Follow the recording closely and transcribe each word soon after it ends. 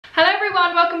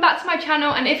everyone, welcome back to my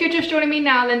channel, and if you're just joining me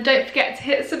now then don't forget to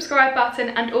hit the subscribe button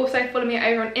and also follow me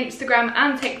over on Instagram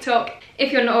and TikTok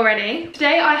if you're not already.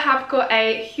 Today I have got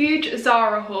a huge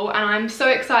Zara haul and I'm so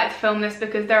excited to film this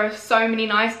because there are so many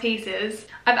nice pieces.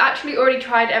 I've actually already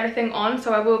tried everything on,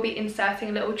 so I will be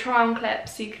inserting little try on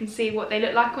clips so you can see what they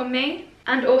look like on me.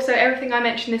 And also everything I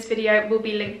mention in this video will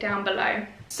be linked down below.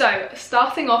 So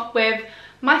starting off with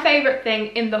my favourite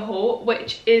thing in the haul,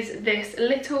 which is this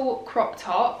little crop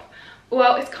top.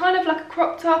 Well, it's kind of like a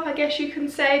crop top, I guess you can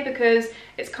say, because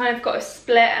it's kind of got a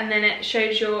split and then it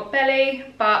shows your belly,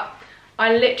 but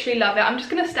I literally love it. I'm just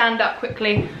going to stand up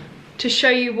quickly to show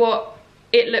you what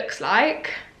it looks like.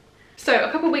 So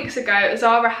a couple of weeks ago,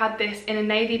 Zara had this in a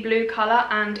navy blue colour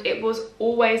and it was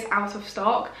always out of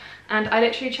stock. And I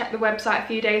literally checked the website a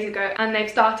few days ago and they've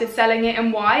started selling it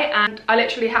in white, and I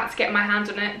literally had to get my hands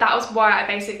on it. That was why I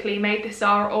basically made this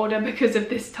Zara order, because of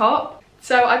this top.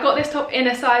 So I got this top in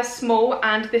a size small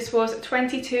and this was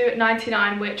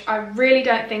 $22.99, which I really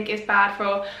don't think is bad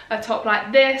for a top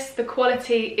like this. The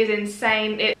quality is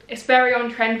insane. It's very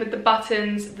on trend with the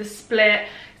buttons, the split.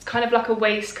 It's kind of like a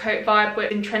waistcoat vibe, which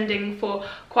has been trending for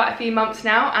quite a few months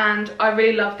now, and I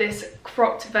really love this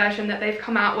cropped version that they've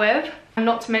come out with. And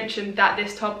not to mention that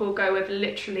this top will go with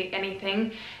literally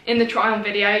anything. In the try on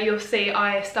video you'll see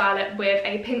I style it with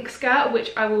a pink skirt,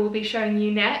 which I will be showing you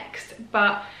next,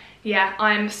 but yeah,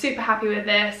 I'm super happy with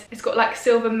this. It's got like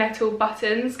silver metal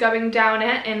buttons going down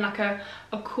it in like a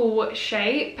cool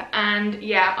shape, and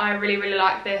yeah, I really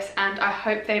like this and I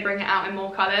hope they bring it out in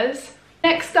more colours.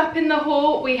 Next up in the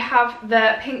haul we have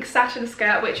the pink satin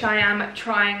skirt, which I am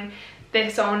trying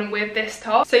this on with this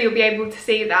top, so you'll be able to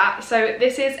see that. So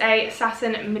this is a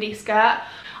satin midi skirt.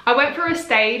 I went through a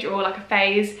stage, or like a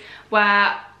phase,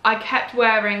 where I kept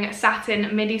wearing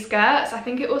satin midi skirts. I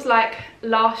think it was like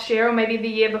last year or maybe the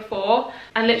year before,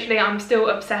 and literally I'm still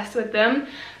obsessed with them.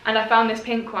 And I found this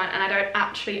pink one and I don't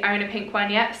actually own a pink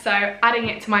one yet, so adding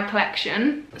it to my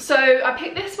collection. So I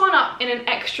picked this one up in an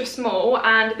extra small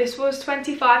and this was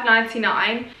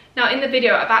 $25.99. Now in the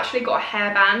video I've actually got a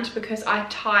hairband because I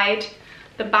tied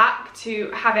the back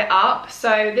to have it up.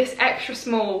 So this extra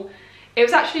small, it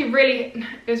was actually a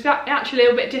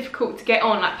little bit difficult to get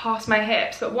on, like past my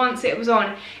hips, but once it was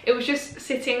on, it was just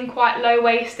sitting quite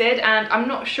low-waisted, and I'm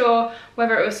not sure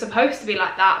whether it was supposed to be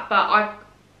like that, but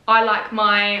I like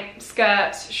my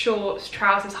skirts, shorts,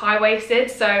 trousers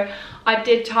high-waisted, so I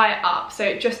did tie it up,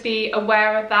 so just be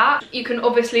aware of that. You can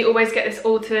obviously always get this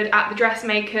altered at the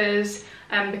dressmakers,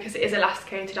 because it is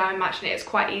elasticated. I imagine it's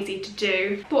quite easy to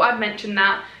do. Thought I'd mention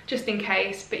that just in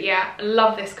case, but yeah, I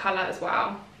love this colour as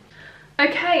well.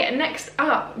 Okay, next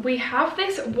up we have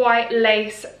this white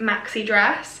lace maxi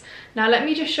dress. Now let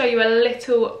me just show you a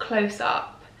little close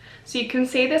up. So you can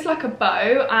see there's like a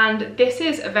bow, and this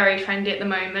is very trendy at the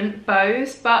moment,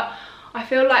 bows, but I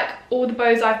feel like all the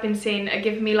bows I've been seeing are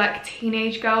giving me like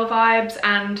teenage girl vibes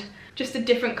and just a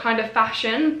different kind of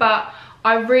fashion, but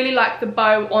I really like the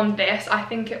bow on this. I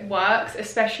think it works,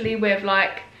 especially with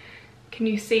like, can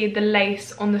you see the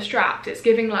lace on the straps? It's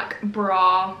giving like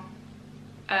bra,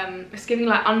 it's giving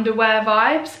like underwear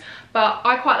vibes, but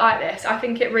I quite like this. I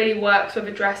think it really works with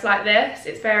a dress like this.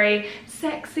 It's very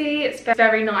sexy, it's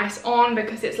very nice on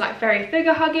because it's like very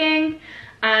figure hugging,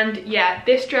 and yeah,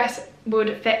 this dress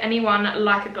would fit anyone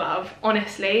like a glove,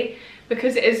 honestly,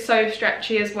 because it is so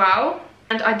stretchy as well.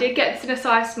 And I did get this in a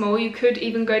size small. You could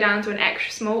even go down to an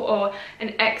extra small or an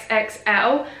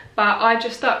XXL, but I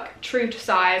just stuck true to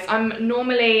size. I'm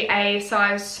normally a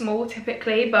size small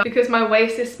typically, but because my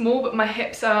waist is small but my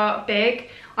hips are big,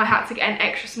 I had to get an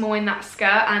extra small in that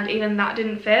skirt, and even that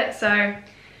didn't fit. So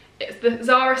the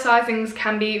Zara sizings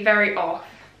can be very off.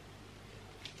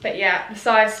 But yeah, the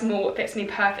size small fits me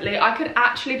perfectly. I could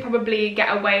actually probably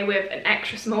get away with an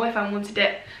extra small if I wanted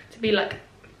it to be like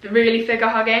really figure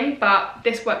hugging, but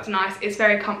this works nice. It's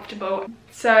very comfortable.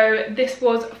 So this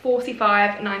was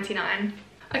 $45.99.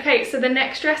 Okay, so the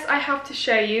next dress I have to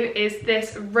show you is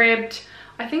this ribbed,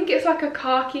 I think it's like a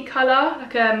khaki colour,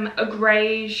 like a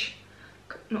greyish,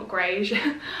 not greyish,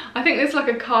 I think it's like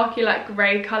a khaki like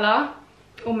grey colour,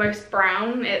 almost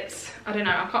brown. It's, I don't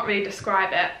know, I can't really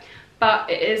describe it, but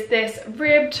it is this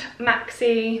ribbed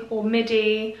maxi or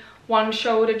midi one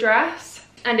shoulder dress.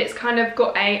 And it's kind of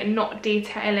got a knot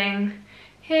detailing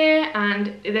here,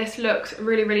 and this looks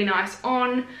really nice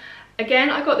on. Again,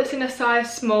 I got this in a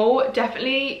size small.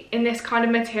 Definitely in this kind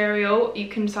of material you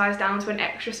can size down to an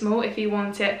extra small if you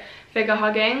want it figure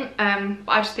hugging,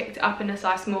 but I just picked it up in a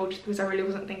size small just because I really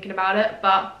wasn't thinking about it,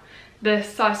 but the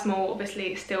size small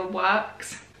obviously still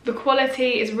works. The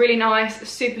quality is really nice,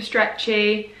 super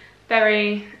stretchy,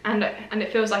 and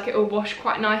it feels like it will wash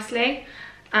quite nicely.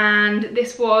 and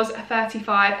this was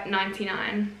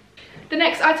 $35.99. The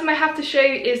next item I have to show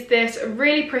you is this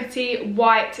really pretty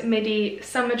white midi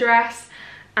summer dress,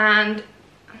 and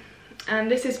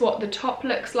this is what the top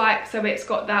looks like. So it's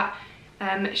got that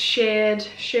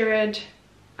sheared,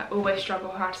 I always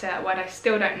struggle how to say that word, I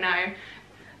still don't know.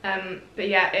 But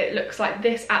yeah, it looks like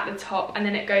this at the top, and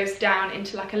then it goes down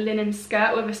into like a linen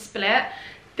skirt with a split.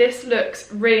 This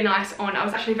looks really nice on. I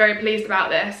was actually very pleased about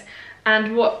this,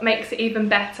 and what makes it even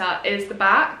better is the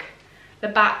back. The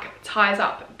back ties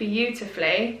up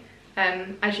beautifully,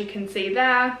 as you can see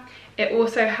there. It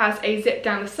also has a zip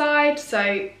down the side,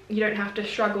 so you don't have to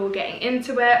struggle getting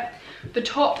into it. The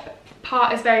top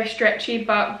part is very stretchy,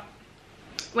 but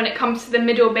when it comes to the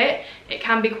middle bit, it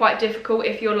can be quite difficult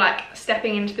if you're like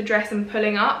stepping into the dress and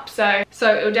pulling up. So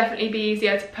it'll definitely be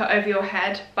easier to put over your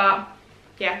head, but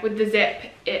yeah, with the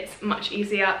zip, it's much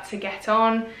easier to get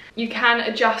on. You can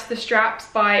adjust the straps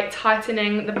by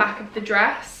tightening the back of the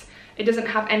dress. It doesn't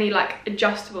have any like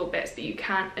adjustable bits, but you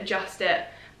can adjust it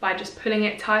by just pulling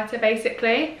it tighter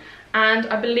basically. And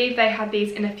I believe they had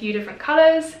these in a few different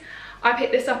colours. I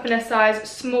picked this up in a size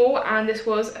small, and this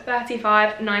was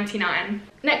 $35.99.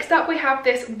 Next up we have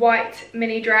this white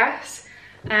mini dress.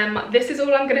 This is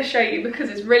all I'm going to show you because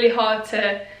it's really hard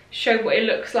to show what it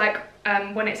looks like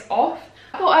when it's off.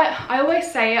 I always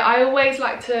say it, I always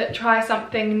like to try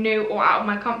something new or out of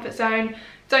my comfort zone.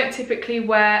 Don't typically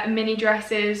wear mini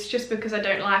dresses just because I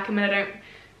don't like them, and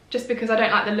just because I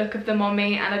don't like the look of them on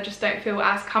me, and I just don't feel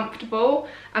as comfortable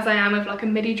as I am with like a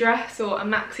midi dress or a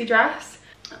maxi dress.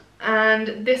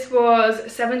 And this was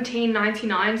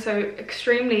 $17.99, so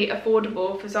extremely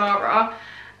affordable for Zara,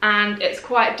 and it's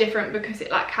quite different because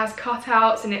it like has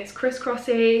cutouts and it's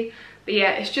crisscrossy. But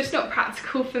yeah, it's just not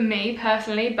practical for me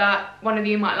personally, but one of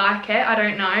you might like it, I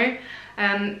don't know.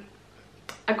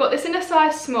 I got this in a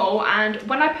size small, and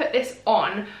when I put this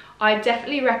on, I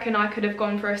definitely reckon I could have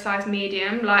gone for a size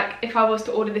medium. Like if I was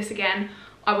to order this again,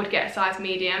 I would get a size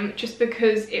medium, just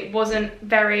because it wasn't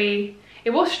very,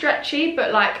 it was stretchy,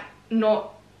 but like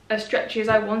not as stretchy as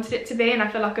I wanted it to be, and I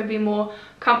feel like I'd be more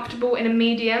comfortable in a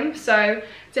medium. So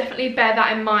definitely bear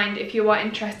that in mind if you are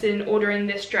interested in ordering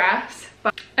this dress.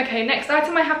 But okay, next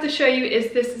item I have to show you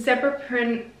is this zebra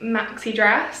print maxi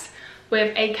dress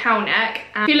with a cow neck.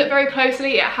 And if you look very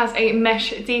closely, it has a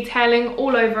mesh detailing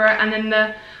all over it, and then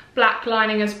the black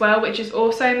lining as well, which is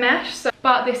also mesh. So,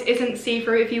 but this isn't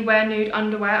see-through if you wear nude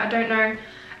underwear. I don't know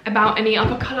about any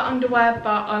other colour underwear,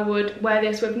 but I would wear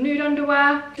this with nude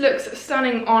underwear. It looks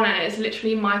stunning on, and it's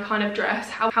literally my kind of dress.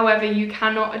 However, you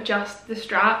cannot adjust the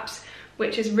straps,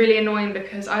 which is really annoying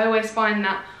because I always find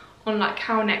that on like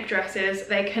cow neck dresses,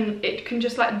 it can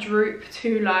just like droop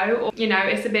too low, or you know,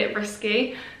 it's a bit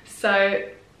risky. So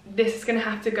this is gonna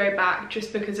have to go back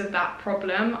just because of that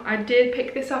problem. I did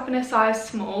pick this up in a size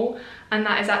small, and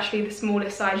that is actually the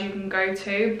smallest size you can go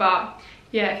to. But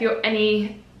yeah, if you're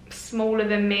any smaller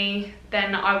than me,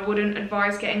 then I wouldn't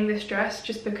advise getting this dress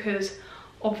just because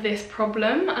of this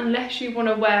problem, unless you want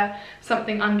to wear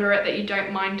something under it that you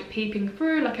don't mind peeping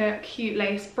through, like a cute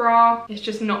lace bra. It's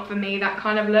just not for me, that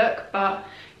kind of look. But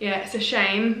yeah, it's a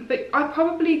shame. But I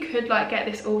probably could like get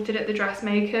this altered at the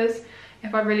dressmakers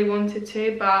if I really wanted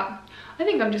to, but I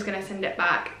think I'm just gonna send it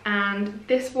back. And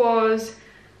this was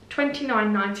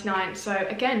 $29.99, so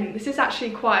again, this is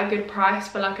actually quite a good price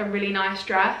for like a really nice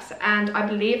dress. And I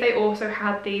believe they also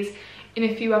had these in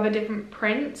a few other different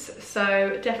prints,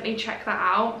 so definitely check that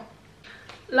out.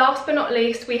 Last but not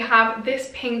least, we have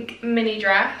this pink mini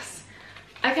dress.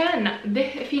 Again,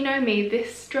 if you know me,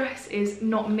 this dress is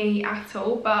not me at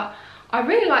all, but I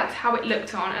really liked how it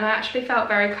looked on, and I actually felt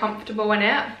very comfortable in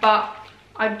it. But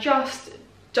I just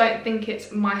don't think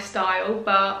it's my style,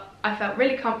 but I felt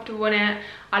really comfortable in it.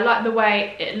 I like the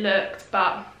way it looked,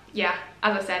 but yeah,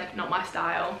 as I said, not my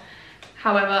style.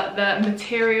 However, the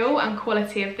material and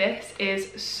quality of this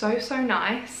is so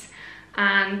nice,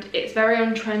 and it's very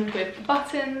on trend with the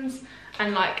buttons,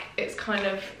 and like it's kind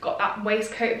of got that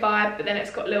waistcoat vibe, but then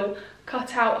it's got a little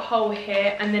cutout hole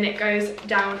here, and then it goes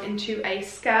down into a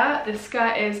skirt. The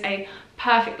skirt is a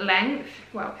perfect length.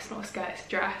 Well, it's not a skirt, it's a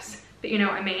dress, but you know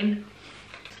what I mean.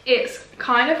 It's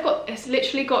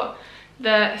literally got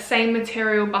the same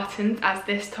material buttons as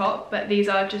this top, but these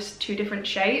are just two different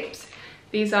shapes.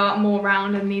 These are more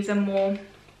round and these are more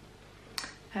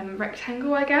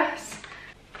rectangle, I guess.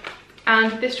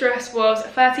 And this dress was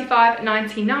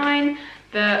 $35.99.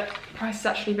 The price has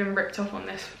actually been ripped off on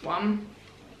this one.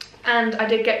 And I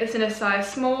did get this in a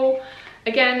size small.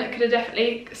 Again, I could have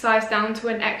definitely sized down to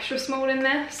an extra small in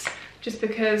this, just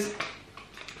because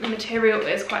the material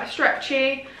is quite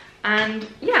stretchy. And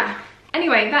yeah,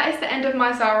 Anyway, that is the end of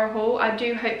my Zara haul. I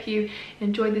do hope you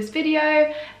enjoyed this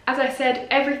video. As I said,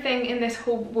 everything in this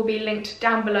haul will be linked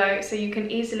down below so you can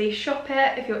easily shop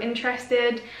it if you're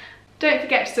interested. Don't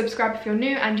forget to subscribe if you're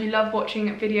new and you love watching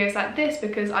videos like this,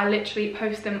 because I literally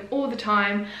post them all the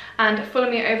time. And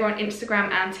follow me over on Instagram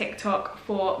and TikTok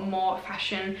for more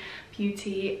fashion,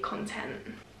 beauty content.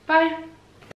 Bye!